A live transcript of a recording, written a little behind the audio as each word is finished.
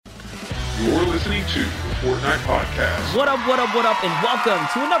You're listening to the Fortnite Podcast. What up, and welcome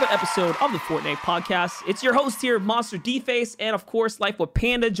to another episode of the Fortnite Podcast. It's your host here, Monster D-Face, and of course, Life with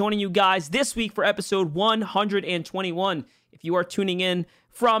Panda, joining you guys this week for episode 121. If you are tuning in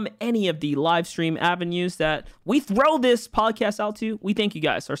from any of the live stream avenues that we throw this podcast out to, we thank you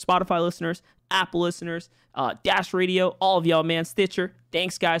guys, our Spotify listeners, Apple listeners, Dash Radio, all of y'all, man, Stitcher.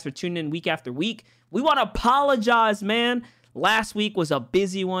 Thanks, guys, for tuning in week after week. We want to apologize, man. Last week was a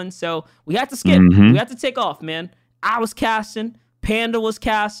busy one, so we had to skip. We had to take off, man. I was casting, Panda was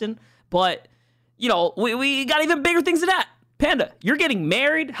casting, but, you know, we got even bigger things than that. Panda, you're getting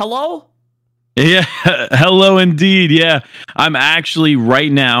married. Hello? Yeah, hello indeed. Yeah, I'm actually right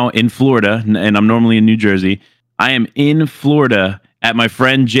now in Florida, and I'm normally in New Jersey. I am in Florida at my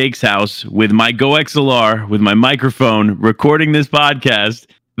friend Jake's house with my Go XLR, with my microphone, recording this podcast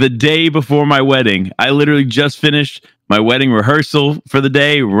the day before my wedding. I literally just finished my wedding rehearsal for the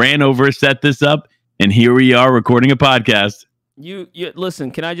day, ran over, set this up, and here we are recording a podcast. You listen,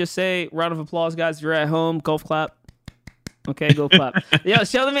 can I just say, round of applause, guys. You're at home, golf clap. Okay, go clap. Yeah,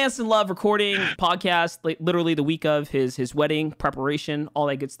 show the man some love, recording podcast, like literally the week of his wedding preparation, all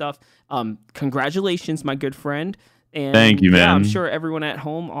that good stuff. Congratulations, my good friend. And thank you, man. Yeah, I'm sure everyone at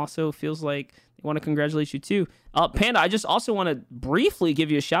home also feels like they want to congratulate you too. Panda, I just also want to briefly give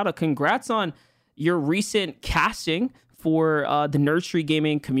you a shout out. Congrats on your recent casting for the Nerd Street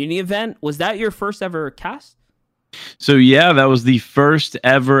Gaming community event. Was that your first ever cast? So yeah, that was the first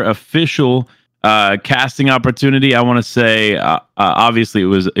ever official casting opportunity. I want to say, obviously,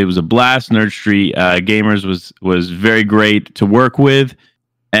 it was a blast. Nerd Street Gamers was very great to work with,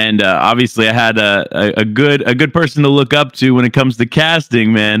 and obviously, I had a good person to look up to when it comes to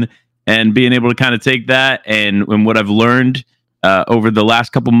casting, man, and being able to kind of take that and what I've learned over the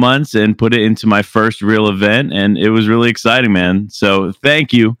last couple months and put it into my first real event, and it was really exciting, man. So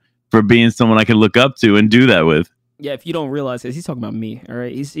thank you for being someone I could look up to and do that with. Yeah, if you don't realize this, he's talking about me. All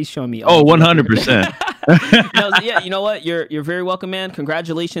right, he's showing me. Oh, 100%. You know what? You're very welcome, man.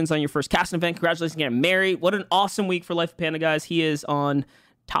 Congratulations on your first casting event. Congratulations on getting married. What an awesome week for Life of Panda, guys. He is on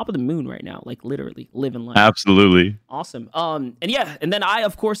top of the moon right now, like literally living life. Absolutely. Awesome. And then I,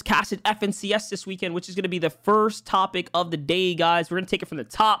 of course, casted FNCS this weekend, which is going to be the first topic of the day, guys. We're going to take it from the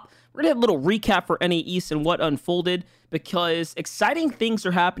top. We're going to have a little recap for NA East and what unfolded, because exciting things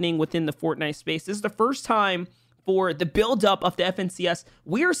are happening within the Fortnite space. This is the first time for the build-up of the FNCS,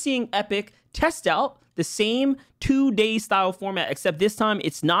 we are seeing Epic test out the same 2-day style format, except this time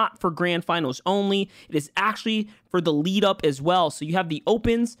it's not for grand finals only. It is actually for the lead-up as well. So you have the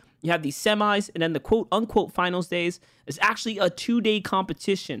opens, you have the semis, and then the quote-unquote finals days. It's actually a 2-day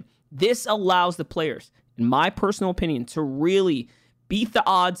competition. This allows the players, in my personal opinion, to really beat the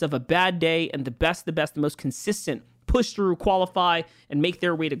odds of a bad day and the most consistent, push through, qualify, and make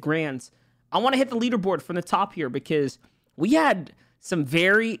their way to grands. I want to hit the leaderboard from the top here because we had some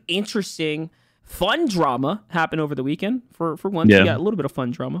very interesting, fun drama happen over the weekend. For once, we got a little bit of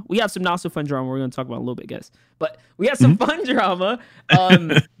fun drama. We have some not so fun drama we're going to talk about in a little bit, guys. But we had some fun drama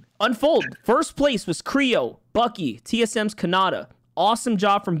unfold. First place was Creo, Bucky, TSM's Kanata. Awesome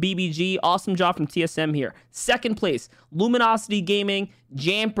job from BBG. Awesome job from TSM here. Second place, Luminosity Gaming,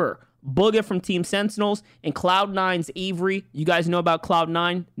 Jamper, Booga from Team Sentinels, and Cloud9's Avery. You guys know about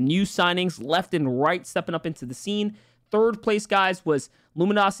Cloud9. New signings left and right stepping up into the scene. Third place, guys, was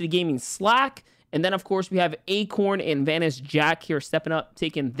Luminosity Gaming Slack. And then, of course, we have Acorn and Vanish Jack here stepping up,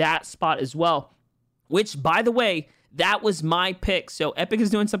 taking that spot as well. Which, by the way, that was my pick. So Epic is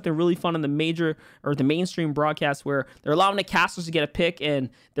doing something really fun on the mainstream broadcast where they're allowing the casters to get a pick, and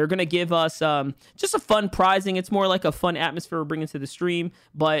they're going to give us just a fun prizing. It's more like a fun atmosphere we're bringing to the stream.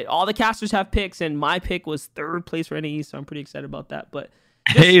 But all the casters have picks, and my pick was third place for NAE, so I'm pretty excited about that. But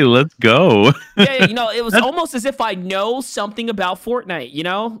hey, let's go. Yeah, you know, it was almost as if I know something about Fortnite, you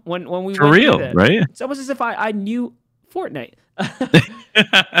know, when we for went real, through that. Right? It's almost as if I knew Fortnite.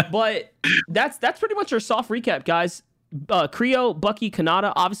 But that's pretty much our soft recap, guys. Creo, Bucky,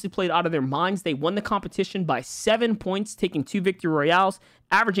 Kanata obviously played out of their minds. They won the competition by 7 points, taking 2 victory royales,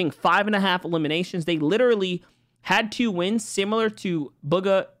 averaging 5.5 eliminations. They literally had 2 wins, similar to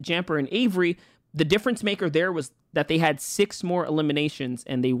Booga, Jamper, and Avery. The difference maker there was that they had 6 more eliminations,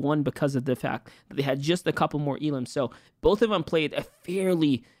 and they won because of the fact that they had just a couple more elims. So both of them played a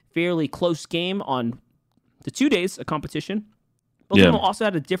fairly close game on the 2 days of competition. Both of them also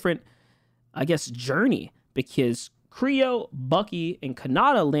had a different, I guess, journey, because Creo, Bucky, and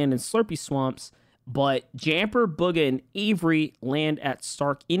Kanata land in Slurpee Swamps, but Jamper, Booga, and Avery land at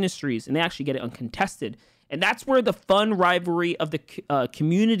Stark Industries, and they actually get it uncontested. And that's where the fun rivalry of the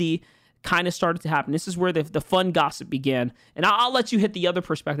community kind of started to happen. This is where the fun gossip began. And I'll let you hit the other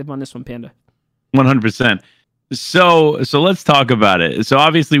perspective on this one, Panda. 100%. So let's talk about it. So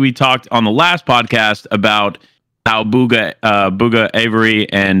obviously we talked on the last podcast about how Booga,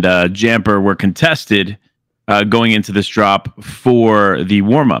 Avery, and Jamper were contested going into this drop for the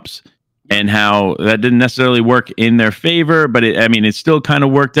warm-ups, and how that didn't necessarily work in their favor, but it still kind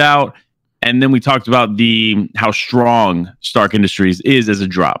of worked out. And then we talked about how strong Stark Industries is as a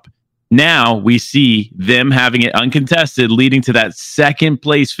drop. Now we see them having it uncontested, leading to that second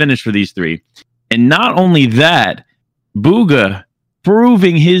place finish for these three. And not only that, Booga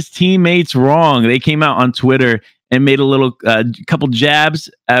proving his teammates wrong. They came out on Twitter and made a little couple jabs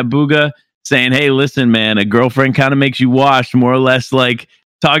at Booga, saying, hey, listen, man, a girlfriend kind of makes you washed, more or less, like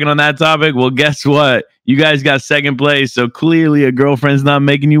talking on that topic. Well, guess what? You guys got second place, so clearly a girlfriend's not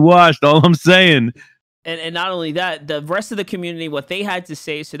making you washed. All I'm saying. And not only that, the rest of the community, what they had to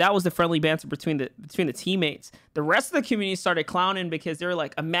say, so that was the friendly banter between the teammates. The rest of the community started clowning because they were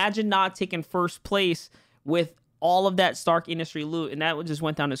like, imagine not taking first place with all of that Stark Industry loot. And that just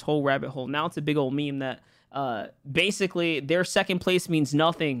went down this whole rabbit hole. Now it's a big old meme that basically their second place means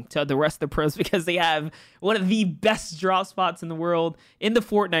nothing to the rest of the pros because they have one of the best drop spots in the world, in the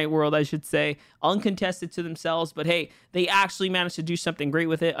Fortnite world, I should say, uncontested to themselves. But hey, they actually managed to do something great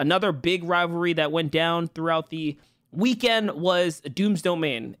with it. Another big rivalry that went down throughout the weekend was Doom's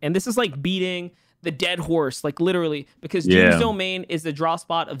Domain. And this is like beating the dead horse, like literally, because Doom's Domain is the drop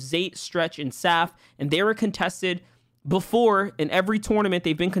spot of Zayt, Stretch, and Saf, and they were contested before. In every tournament,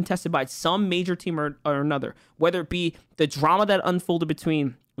 they've been contested by some major team or another, whether it be the drama that unfolded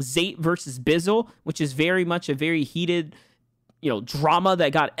between Zayt versus Bizzle, which is very much a very heated, drama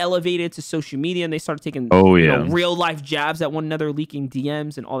that got elevated to social media, and they started taking real life jabs at one another, leaking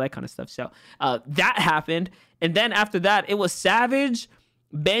DMs and all that kind of stuff. So that happened. And then after that, it was Savage,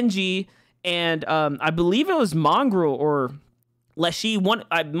 Benji, and I believe it was Mongrel or Leshy.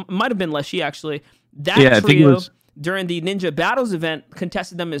 I might have been Leshy, actually. That trio, I think it was during the Ninja Battles event,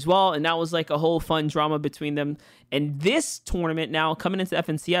 contested them as well, and that was like a whole fun drama between them. And this tournament now, coming into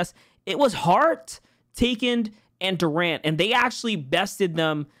FNCS, it was Hart, Taken, and Durant, and they actually bested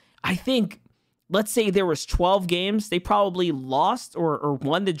them. I think, let's say there was 12 games, they probably lost or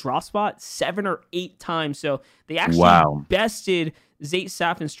won the drop spot 7 or 8 times. So they actually bested Zayt,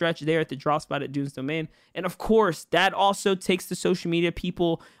 Saf, and Stretch there at the drop spot at Doom's Domain. And of course, that also takes to social media.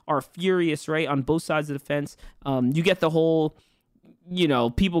 People are furious, right, on both sides of the fence. You get the whole,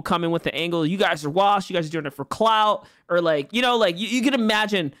 people coming with the angle, you guys are washed, you guys are doing it for clout, or you can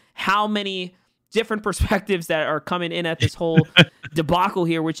imagine how many different perspectives that are coming in at this whole debacle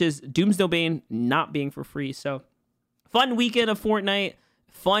here, which is Doom's Domain not being for free. So fun weekend of Fortnite,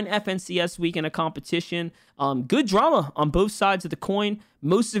 fun FNCS weekend of competition. Good drama on both sides of the coin.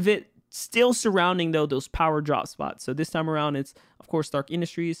 Most of it still surrounding, though, those power drop spots. So this time around, it's, of course, Stark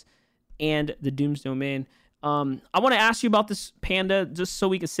Industries and the Doom's Domain. I want to ask you about this, Panda, just so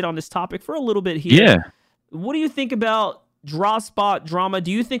we can sit on this topic for a little bit here. Yeah. What do you think about drop spot drama?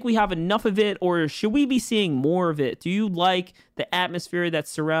 Do you think we have enough of it, or should we be seeing more of it? Do you like the atmosphere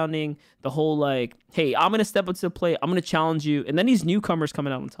that's surrounding the whole, like, hey, I'm going to step up to the plate, I'm going to challenge you, and then these newcomers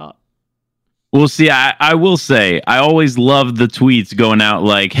coming out on top? Well, see, I will say, I always love the tweets going out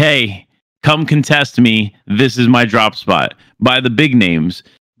like, hey, come contest me, this is my drop spot, by the big names.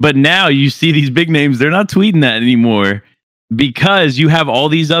 But now you see these big names, they're not tweeting that anymore, because you have all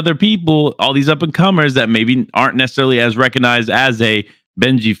these other people, all these up-and-comers that maybe aren't necessarily as recognized as a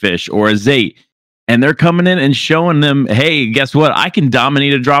Benji Fish or a Zayt. And they're coming in and showing them, hey, guess what? I can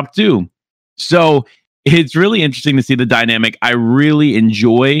dominate a drop too. So it's really interesting to see the dynamic. I really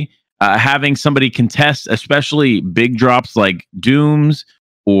enjoy having somebody contest, especially big drops like Dooms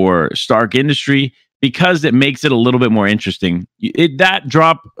or Stark Industry, because it makes it a little bit more interesting. That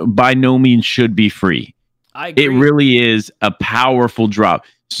drop by no means should be free. I agree. It really is a powerful drop.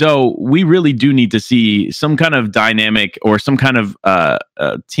 So we really do need to see some kind of dynamic or some kind of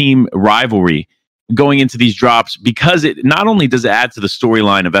team rivalry going into these drops, because it not only does it add to the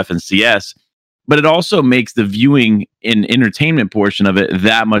storyline of FNCS, but it also makes the viewing and entertainment portion of it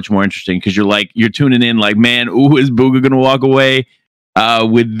that much more interesting, because you're tuning in like, man, ooh, is Booga going to walk away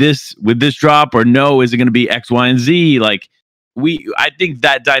with this drop, or no, is it going to be X, Y, and Z? Like, I think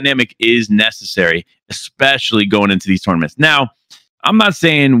that dynamic is necessary, especially going into these tournaments. Now, I'm not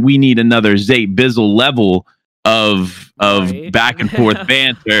saying we need another Zayt Bizzle level of back and forth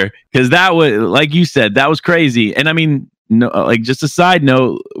banter, because that was, like you said, that was crazy. And I mean, no, like, just a side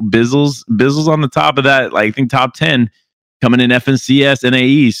note, Bizzle's on the top of that, like, I think top 10 coming in FNCS NA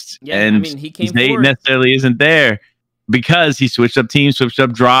East, yeah, and I mean, he came Zayt forward. Necessarily isn't there. because he switched up teams, switched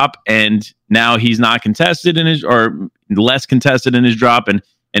up drop, and now he's not contested in his, or less contested in his drop, and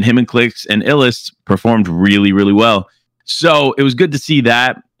him and Clicks and Illist performed really, really well. So it was good to see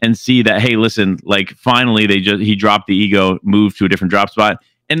that, and see that, hey, listen, like finally he dropped the ego, moved to a different drop spot,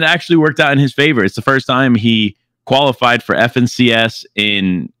 and it actually worked out in his favor. It's the first time he qualified for FNCS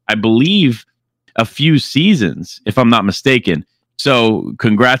in, I believe, a few seasons, if I'm not mistaken. So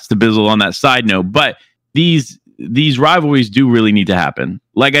congrats to Bizzle on that side note. But these rivalries do really need to happen.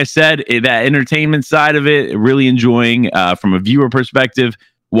 Like I said, that entertainment side of it, really enjoying from a viewer perspective,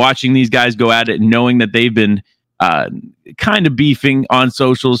 watching these guys go at it, knowing that they've been kind of beefing on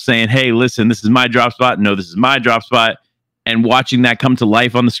socials, saying, hey, listen, this is my drop spot. No, this is my drop spot. And watching that come to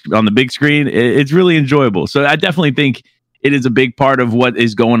life on the big screen, it's really enjoyable. So I definitely think it is a big part of what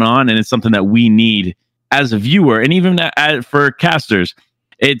is going on, and it's something that we need as a viewer, and even for casters.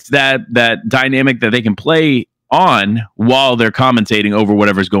 It's that dynamic that they can play on while they're commentating over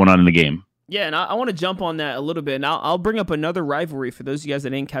whatever's going on in the game. Yeah, and I want to jump on that a little bit, and I'll bring up another rivalry for those of you guys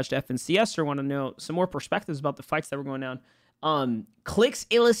that didn't catch the FNCS or want to know some more perspectives about the fights that were going down. Clicks,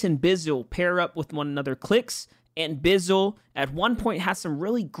 Illis, and Bizzle pair up with one another. Clicks and Bizzle at one point had some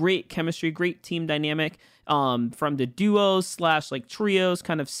really great chemistry, great team dynamic from the duos / like trios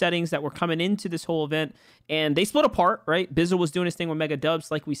kind of settings that were coming into this whole event. And they split apart, right? Bizzle was doing his thing with Mega Dubs,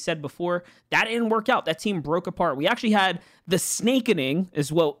 like we said before. That didn't work out. That team broke apart. We actually had the snakening,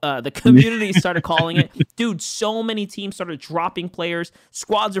 is what the community started calling it. Dude, so many teams started dropping players.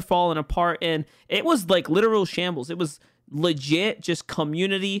 Squads are falling apart. And it was like literal shambles. It was legit just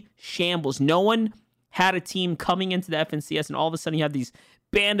community shambles. No one had a team coming into the FNCS, and all of a sudden you have these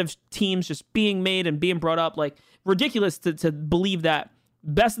band of teams just being made and being brought up. Like, ridiculous to believe that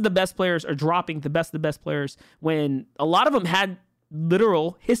best of the best players are dropping the best of the best players when a lot of them had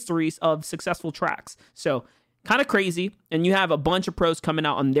literal histories of successful tracks. So kind of crazy. And you have a bunch of pros coming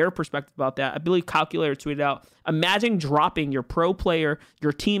out on their perspective about that. I believe Calculator tweeted out, imagine dropping your pro player,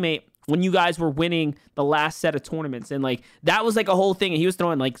 your teammate, when you guys were winning the last set of tournaments. And like, that was like a whole thing. And he was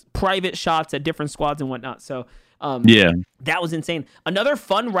throwing like private shots at different squads and whatnot. So yeah, that was insane. Another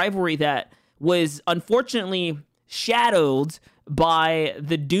fun rivalry that was unfortunately shadowed by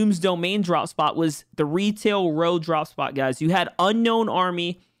the Doom's Domain drop spot was the Retail Road drop spot, guys. You had Unknown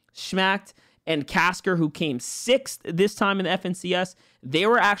Army, Schmacked, and Casker, who came 6th this time in the FNCS. They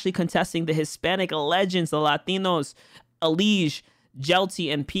were actually contesting the Hispanic legends, the Latinos, Elige,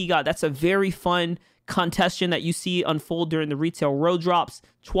 Jelty, and Pigot. That's a very fun contestation that you see unfold during the Retail Road drops.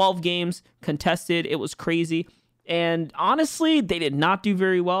 12 games contested. It was crazy. And honestly, they did not do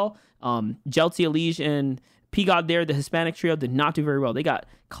very well. Jelty, Elige, and Pigot there, the Hispanic trio, did not do very well. They got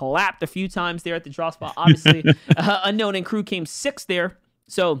clapped a few times there at the drop spot. Obviously, Unknown and Crew came 6th there.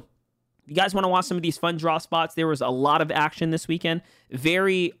 So if you guys want to watch some of these fun drop spots, there was a lot of action this weekend.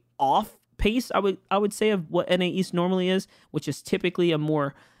 Very off pace, I would say, of what NA East normally is, which is typically a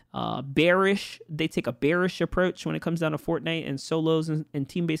more bearish. They take a bearish approach when it comes down to Fortnite and solos and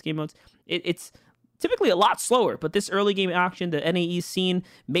team-based game modes. It's typically a lot slower, but this early game action, the NA East scene,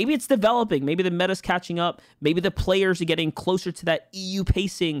 maybe it's developing, maybe the meta's catching up, maybe the players are getting closer to that EU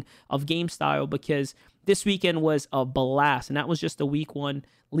pacing of game style, because this weekend was a blast, and that was just the week 1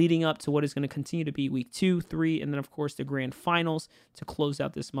 leading up to what is going to continue to be week 2, 3, and then of course the grand finals to close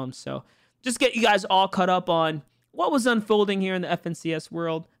out this month. So just get you guys all caught up on what was unfolding here in the FNCS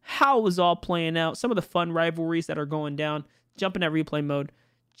world, how it was all playing out, some of the fun rivalries that are going down. Jump in that replay mode,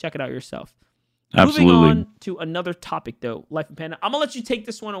 check it out yourself. Absolutely. Moving on to another topic, though, Life of Panda. I'm going to let you take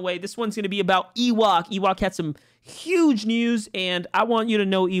this one away. This one's going to be about Ewok. Ewok had some huge news, and I want you to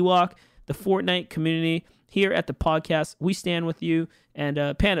know, Ewok, the Fortnite community here at the podcast, we stand with you. And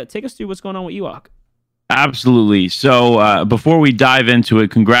Panda, take us through what's going on with Ewok. Absolutely. So before we dive into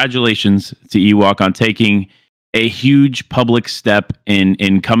it, congratulations to Ewok on taking a huge public step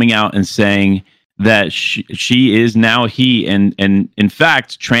in coming out and saying that she is now he and in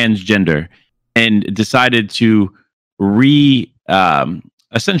fact transgender, and decided to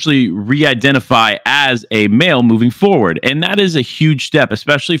essentially re-identify as a male moving forward. And that is a huge step,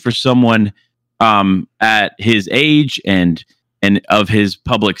 especially for someone at his age and of his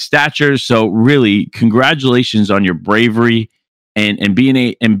public stature. So really, congratulations on your bravery and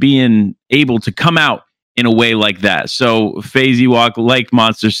being able to come out in a way like that. So FaZe Ewok, like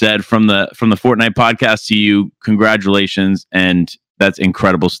Monster said, from the Fortnite podcast to you, congratulations, and that's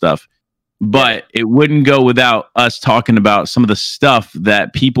incredible stuff. But it wouldn't go without us talking about some of the stuff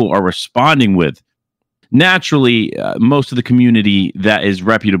that people are responding with. Naturally, most of the community that is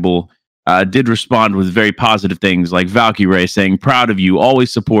reputable did respond with very positive things, like Valkyrie saying, proud of you,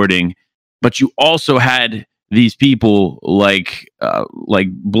 always supporting. But you also had these people like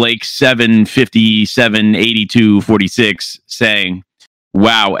Blake 757 82 46 saying,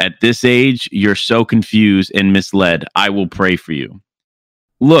 "Wow, at this age, you're so confused and misled. I will pray for you."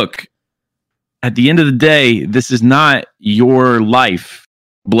 Look, at the end of the day, this is not your life,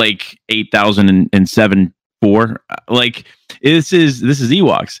 Blake 8007 4. Like this is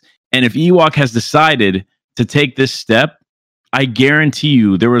Ewok's. And if Ewok has decided to take this step, I guarantee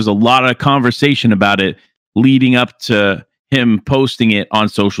you there was a lot of conversation about it leading up to him posting it on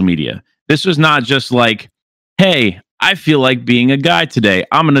social media. This was not just like, hey, I feel like being a guy today,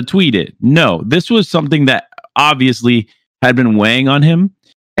 I'm going to tweet it. No, this was something that obviously had been weighing on him.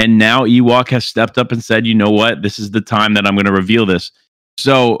 And now Ewok has stepped up and said, you know what? This is the time that I'm going to reveal this.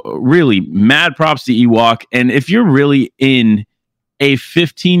 So really, mad props to Ewok. And if you're really in a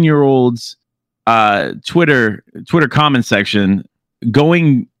 15-year-old's Twitter comment section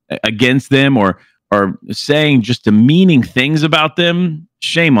going against them or saying just demeaning things about them,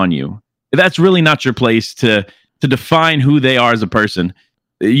 shame on you. That's really not your place to define who they are as a person.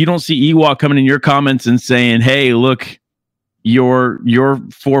 You don't see Ewok coming in your comments and saying, "Hey, look, you're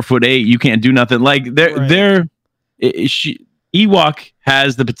 4'8", you can't do nothing." Like Ewok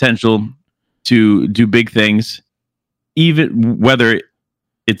has the potential to do big things, even whether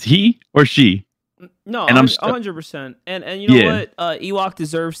it's he or she. No, and 100%. And you know what? Ewok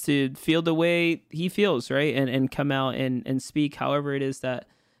deserves to feel the way he feels, right? And come out and speak however it is that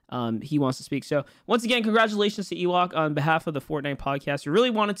he wants to speak. So once again, congratulations to Ewok on behalf of the Fortnite podcast. We really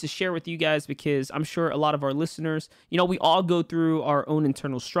wanted to share with you guys because I'm sure a lot of our listeners, you know, we all go through our own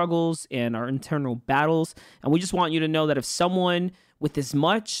internal struggles and our internal battles. And we just want you to know that if someone with as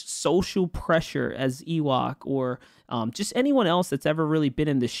much social pressure as Ewok or just anyone else that's ever really been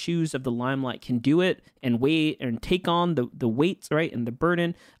in the shoes of the limelight can do it and wait and take on the weights, right, and the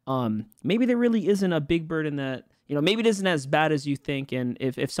burden, maybe there really isn't a big burden that, you know, maybe it isn't as bad as you think. And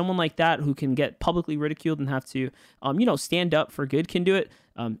if someone like that who can get publicly ridiculed and have to, you know, stand up for good can do it,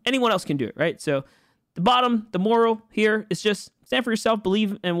 anyone else can do it, right? So the moral here is just stand for yourself,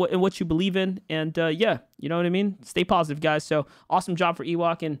 believe in what you believe in, and yeah, you know what I mean? Stay positive, guys. So awesome job for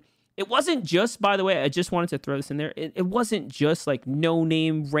Ewok. And it wasn't just, by the way, I just wanted to throw this in there. It wasn't just like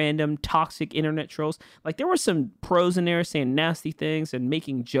no-name, random, toxic internet trolls. Like there were some pros in there saying nasty things and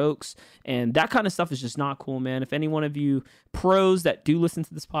making jokes, and that kind of stuff is just not cool, man. If any one of you pros that do listen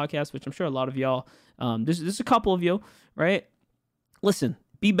to this podcast, which I'm sure a lot of y'all, there's a couple of you, right? Listen,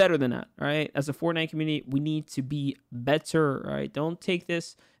 be better than that, right? As a Fortnite community, we need to be better, right? Don't take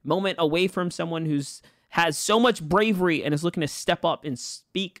this moment away from someone has so much bravery and is looking to step up and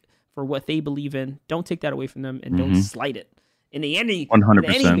speak for what they believe in. Don't take that away from them, and don't slight it in any 100%. In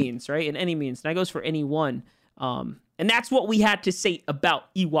any means, right? In any means. And that goes for anyone. And that's what we had to say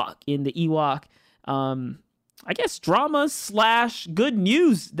about Ewok in the Ewok, I guess, drama / good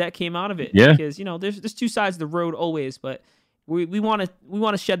news that came out of it. Yeah. Because, you know, there's two sides of the road always, but we want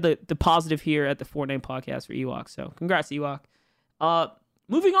to shed the positive here at the Fortnite podcast for Ewok. So congrats, Ewok.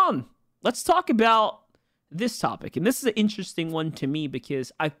 Moving on, let's talk about this topic. And this is an interesting one to me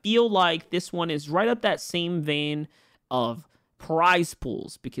because I feel like this one is right up that same vein of prize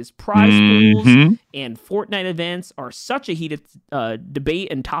pools, because prize pools and Fortnite events are such a heated debate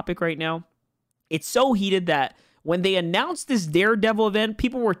and topic right now. It's so heated that when they announced this Daredevil event,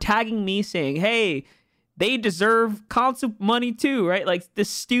 people were tagging me saying, hey, they deserve console money too, right? Like the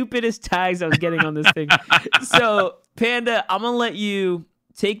stupidest tags I was getting on this thing. So Panda, I'm going to let you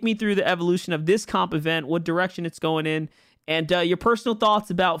take me through the evolution of this comp event, what direction it's going in, and your personal thoughts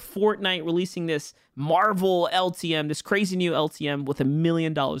about Fortnite releasing this Marvel LTM, this crazy new LTM with $1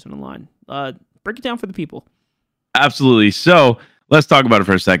 million on the line. Break it down for the people. Absolutely. So let's talk about it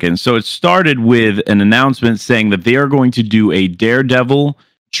for a second. So it started with an announcement saying that they are going to do a Daredevil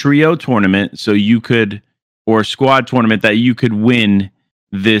trio tournament, so you could, or squad tournament, that you could win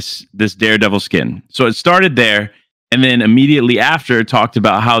this Daredevil skin. So it started there. And then immediately after, talked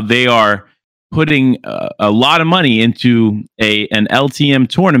about how they are putting a lot of money into an LTM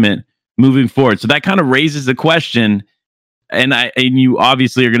tournament moving forward. So that kind of raises the question, and you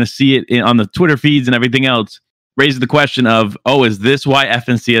obviously are going to see it on the Twitter feeds and everything else, raises the question of, oh, is this why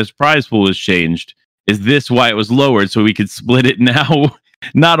FNCS prize pool has changed? Is this why it was lowered so we could split it now,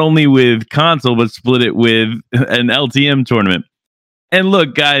 not only with console, but split it with an LTM tournament? And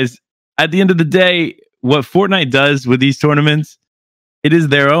look, guys, at the end of the day, what Fortnite does with these tournaments, it is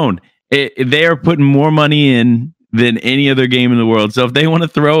their own. They are putting more money in than any other game in the world. So if they want to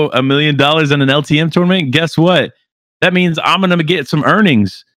throw $1 million on an LTM tournament, guess what? That means I'm going to get some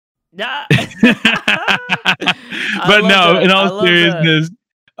earnings. But no, in all seriousness,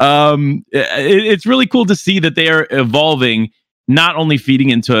 It's really cool to see that they are evolving, not only feeding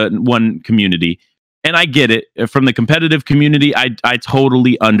into one community. And I get it from the competitive community. I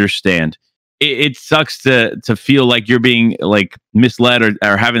totally understand. It sucks to feel like you're being like misled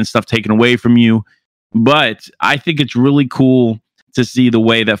or having stuff taken away from you. But I think it's really cool to see the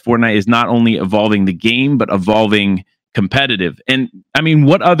way that Fortnite is not only evolving the game, but evolving competitive. And I mean,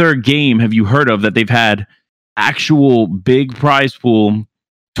 what other game have you heard of that they've had actual big prize pool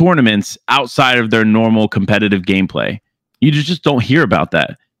tournaments outside of their normal competitive gameplay? You just don't hear about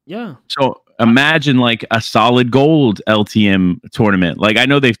that. Yeah. So imagine like a solid gold LTM tournament. Like I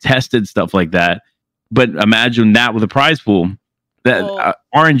know they've tested stuff like that, but imagine that with a prize pool. That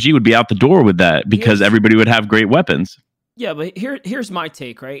RNG would be out the door with that because everybody would have great weapons. Yeah, but here's my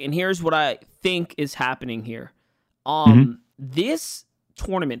take, right? And here's what I think is happening here. This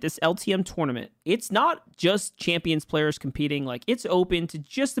tournament, this LTM tournament, it's not just champions players competing. Like it's open to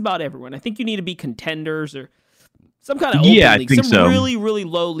just about everyone. I think you need to be contenders or some kind of open league. I think some really, really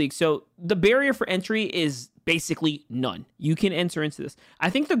low league. So the barrier for entry is basically none. You can enter into this. I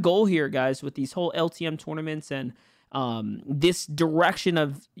think the goal here, guys, with these whole LTM tournaments and this direction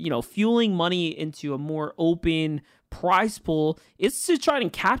of, fueling money into a more open prize pool is to try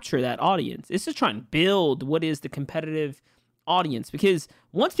and capture that audience. It's to try and build what is the competitive audience, because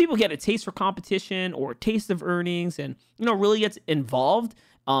once people get a taste for competition or a taste of earnings and, really gets involved,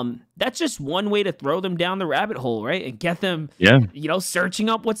 that's just one way to throw them down the rabbit hole, right? And get them, searching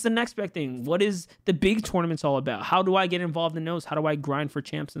up what's the next big thing. What is the big tournaments all about? How do I get involved in those? How do I grind for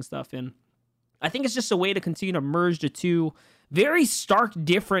champs and stuff? And I think it's just a way to continue to merge the two very stark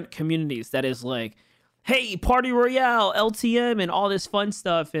different communities that is like, hey, Party Royale, LTM, and all this fun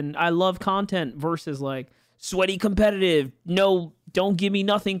stuff, and I love content versus like sweaty competitive. No, don't give me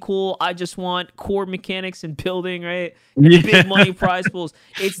nothing cool. I just want core mechanics and building, right? And big money prize pools.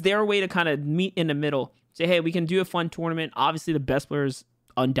 It's their way to kind of meet in the middle. Say, hey, we can do a fun tournament. Obviously, the best players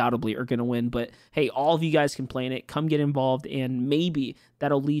undoubtedly are going to win, but hey, all of you guys can play in it. Come get involved, and maybe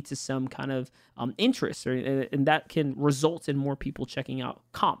that'll lead to some kind of interest, and that can result in more people checking out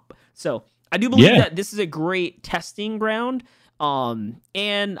comp. So I do believe that this is a great testing ground.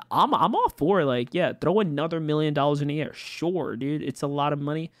 And I'm all for throw another $1 million in the air. Sure, dude. It's a lot of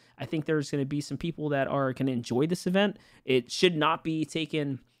money. I think there's going to be some people that are going to enjoy this event. It should not be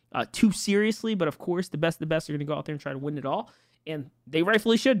taken too seriously, but of course the best are going to go out there and try to win it all. And they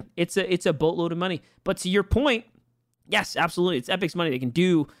rightfully should. It's a boatload of money. But to your point, yes, absolutely. It's Epic's money. They can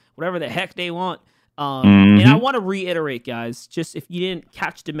do whatever the heck they want. And I want to reiterate, guys, just if you didn't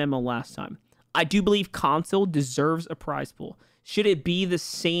catch the memo last time, I do believe console deserves a prize pool. Should it be the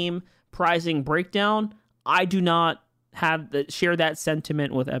same pricing breakdown? I do not share that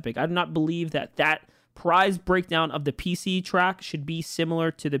sentiment with Epic. I do not believe that prize breakdown of the PC track should be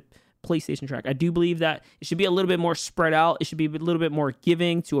similar to the PlayStation track. I do believe that it should be a little bit more spread out. It should be a little bit more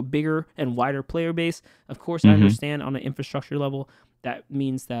giving to a bigger and wider player base. Of course, I understand on an infrastructure level, that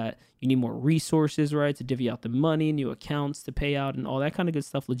means that you need more resources, right, to divvy out the money, new accounts to pay out, and all that kind of good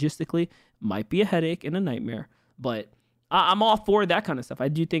stuff. Logistically, might be a headache and a nightmare, but I'm all for that kind of stuff. I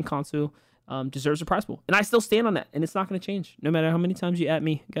do think console deserves a prize pool, and I still stand on that, and it's not going to change no matter how many times you at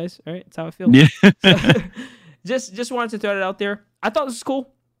me, guys. All right, that's how I feel. Yeah. So, just wanted to throw it out there. I thought this was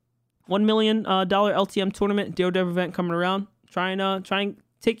cool. $1 million LTM tournament, DoDev event coming around. Try and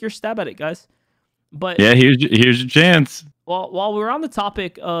take your stab at it, guys. But yeah, here's your chance. Well, while we're on the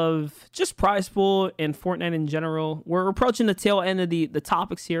topic of just prize pool and Fortnite in general, we're approaching the tail end of the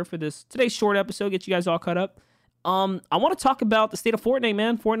topics here for today's short episode. Get you guys all caught up. I want to talk about the state of Fortnite,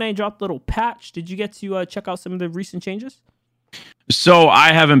 man. Fortnite dropped a little patch. Did you get to check out some of the recent changes? So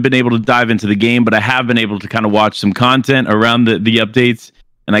I haven't been able to dive into the game, but I have been able to kind of watch some content around the updates.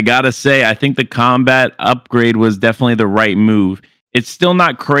 And I gotta say, I think the combat upgrade was definitely the right move. It's still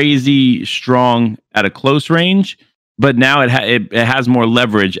not crazy strong at a close range, but now it has more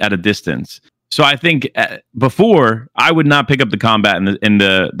leverage at a distance. So I think before I would not pick up the combat in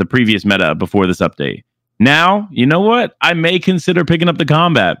the previous meta before this update. Now, you know what? I may consider picking up the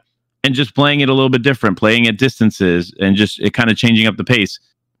combat and just playing it a little bit different, playing at distances and just it kind of changing up the pace.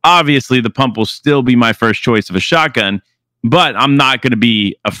 Obviously, the pump will still be my first choice of a shotgun, but I'm not going to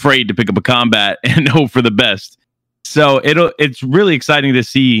be afraid to pick up a combat and hope for the best. So it's really exciting to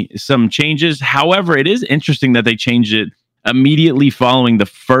see some changes. However, it is interesting that they changed it immediately following the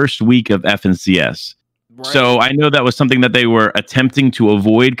first week of FNCS. Right. So I know that was something that they were attempting to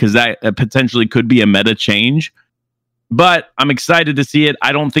avoid because that potentially could be a meta change. But I'm excited to see it.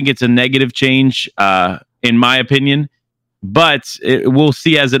 I don't think it's a negative change, in my opinion. But we'll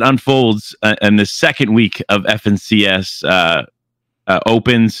see as it unfolds in the second week of FNCS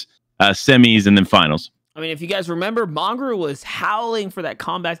opens, semis, and then finals. I mean, if you guys remember, Mongrel was howling for that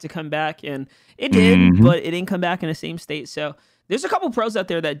combat to come back, and it did, but it didn't come back in the same state. So there's a couple pros out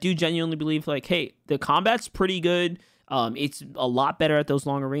there that do genuinely believe, like, hey, the combat's pretty good. It's a lot better at those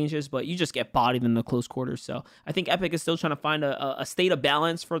longer ranges, but you just get bodied in the close quarters. So I think Epic is still trying to find a state of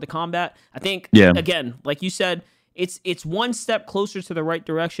balance for the combat. I think, again, like you said, it's one step closer to the right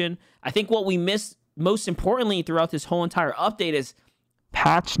direction. I think what we missed most importantly throughout this whole entire update is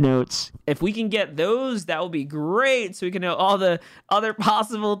patch notes. If we can get those, that would be great. So we can know all the other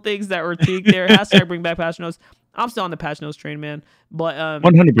possible things that were tweaked there. Hashtag bring back patch notes. I'm still on the patch notes train, man. But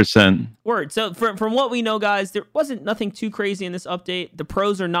 100%. Word. So from what we know, guys, there wasn't nothing too crazy in this update. The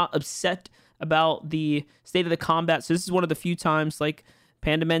pros are not upset about the state of the combat. So this is one of the few times, like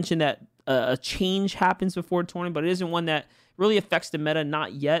Panda mentioned, that a change happens before 20, but it isn't one that really affects the meta,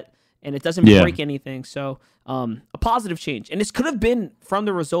 not yet. And it doesn't break anything. So a positive change. And this could have been from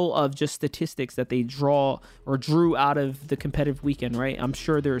the result of just statistics that they drew out of the competitive weekend, right? I'm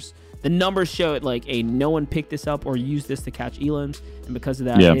sure the numbers show it like, hey, no one picked this up or used this to catch elims. And because of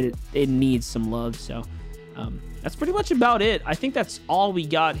that, it needs some love. So that's pretty much about it. I think that's all we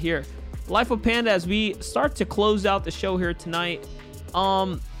got here. Life of Panda, as we start to close out the show here tonight,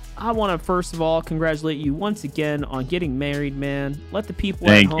 I want to first of all congratulate you once again on getting married, man. Let the people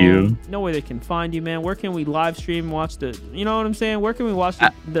at home know where they can find you, man. Where can we live stream, watch you know what I'm saying? Where can we watch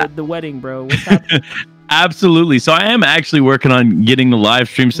the wedding, bro? What's happening? Absolutely. So I am actually working on getting the live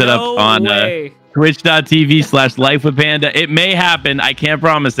stream set up on twitch.tv/lifewithpanda. It may happen. I can't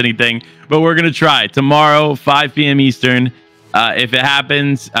promise anything, but we're going to try tomorrow, 5 p.m. Eastern. If it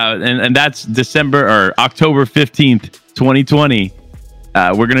happens, and that's October 15th, 2020.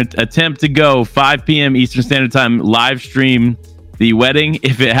 We're going to attempt to go 5 p.m. Eastern Standard Time, live stream the wedding.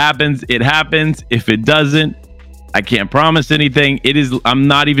 If it happens, it happens. If it doesn't, I can't promise anything. I'm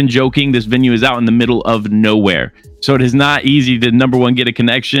not even joking. This venue is out in the middle of nowhere. So it is not easy to, number one, get a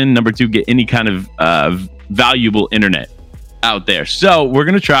connection. Number two, get any kind of valuable internet out there. So we're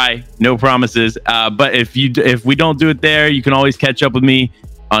going to try. No promises. But if we don't do it there, you can always catch up with me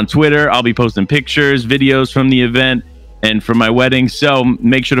on Twitter. I'll be posting pictures, videos from the event and from my wedding. So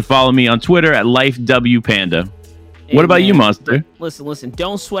make sure to follow me on Twitter at LifeWPanda. Hey, what about you, Monster? Listen.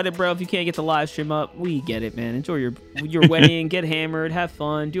 Don't sweat it, bro. If you can't get the live stream up, we get it, man. Enjoy your wedding, get hammered, have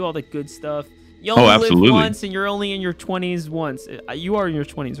fun, do all the good stuff. You only live once, and you're only in your 20s once. You are in your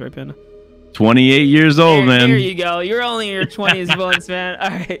 20s, right, Panda? 28 years old, man. There you go. You're only in your 20s once, man. All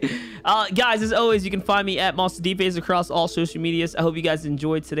right. Guys, as always, you can find me at Monster DFaze across all social medias. I hope you guys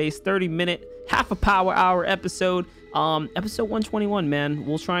enjoyed today's 30-minute, half a power hour episode. Episode 121, man.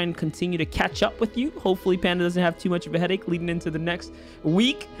 We'll try and continue to catch up with you. Hopefully Panda doesn't have too much of a headache leading into the next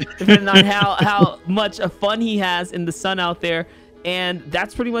week, depending on how much fun he has in the sun out there. And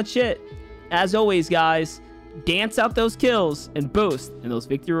that's pretty much it. As always, guys, dance out those kills and boast in those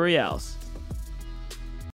victory royales.